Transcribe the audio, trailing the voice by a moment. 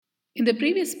In the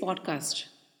previous podcast,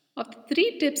 of the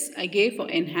three tips I gave for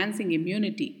enhancing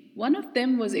immunity, one of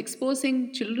them was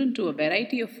exposing children to a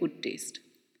variety of food taste.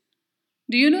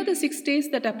 Do you know the six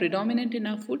tastes that are predominant in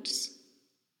our foods?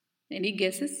 Any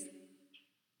guesses?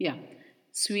 Yeah.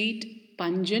 Sweet,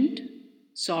 pungent,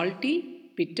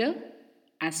 salty, bitter,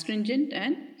 astringent,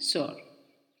 and sour.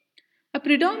 A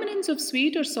predominance of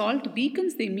sweet or salt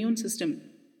weakens the immune system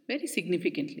very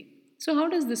significantly. So, how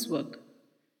does this work?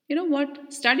 You know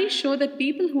what? Studies show that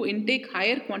people who intake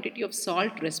higher quantity of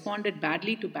salt responded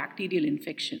badly to bacterial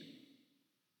infection.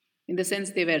 In the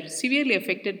sense, they were severely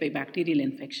affected by bacterial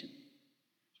infection.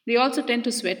 They also tend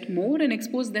to sweat more and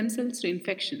expose themselves to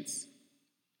infections.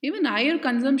 Even higher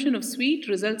consumption of sweet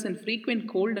results in frequent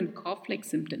cold and cough like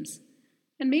symptoms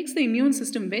and makes the immune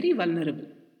system very vulnerable.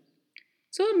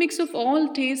 So, a mix of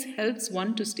all tastes helps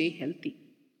one to stay healthy.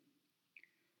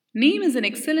 Neem is an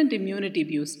excellent immunity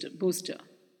booster.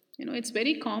 It's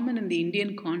very common in the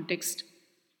Indian context.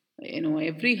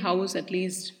 Every house, at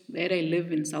least where I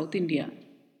live in South India,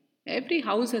 every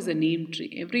house has a neem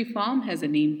tree. Every farm has a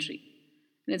neem tree.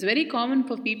 And it's very common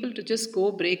for people to just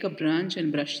go break a branch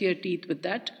and brush their teeth with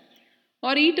that,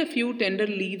 or eat a few tender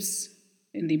leaves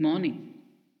in the morning.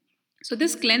 So,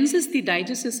 this cleanses the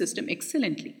digestive system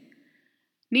excellently.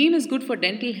 Neem is good for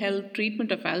dental health,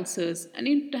 treatment of ulcers, and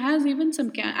it has even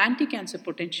some anti-cancer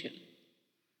potential.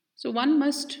 So one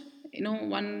must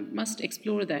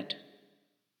explore that.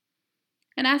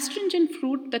 An astringent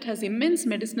fruit that has immense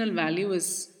medicinal value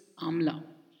is amla.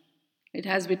 It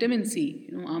has vitamin C.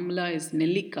 Amla is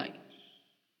nellikai.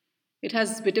 It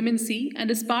has vitamin C and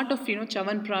is part of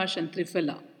chavanprash and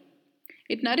triphala.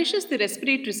 It nourishes the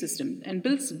respiratory system and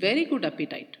builds very good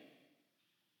appetite.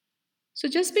 So,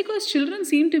 just because children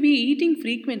seem to be eating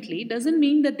frequently doesn't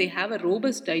mean that they have a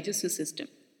robust digestive system.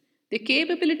 Their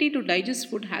capability to digest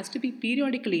food has to be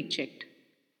periodically checked.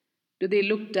 Do they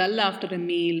look dull after a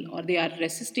meal, or they are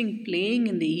resisting playing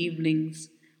in the evenings,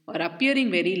 or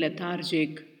appearing very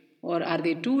lethargic, or are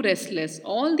they too restless?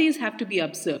 All these have to be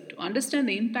observed to understand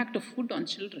the impact of food on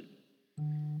children.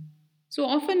 So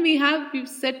often we've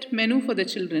set menu for the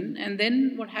children, and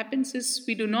then what happens is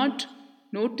we do not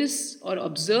notice or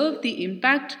observe the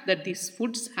impact that these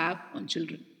foods have on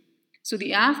children. So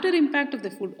the after impact of the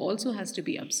food also has to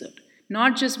be observed,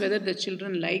 not just whether the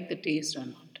children like the taste or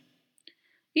not.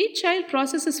 Each child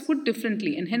processes food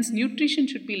differently, and hence nutrition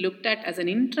should be looked at as an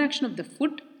interaction of the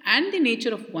food and the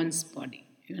nature of one's body.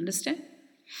 You understand?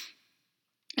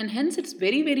 And hence it's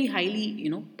very, very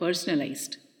highly,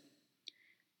 personalized.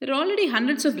 There are already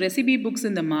hundreds of recipe books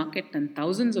in the market and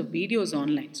thousands of videos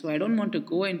online, so I don't want to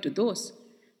go into those.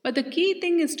 But the key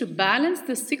thing is to balance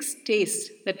the six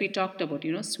tastes that we talked about,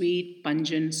 sweet,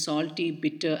 pungent, salty,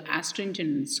 bitter,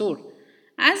 astringent, and sour,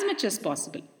 as much as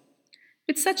possible.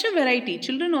 With such a variety,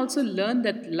 children also learn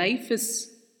that life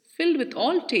is filled with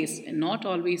all tastes and not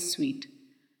always sweet.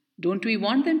 Don't we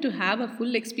want them to have a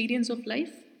full experience of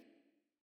life?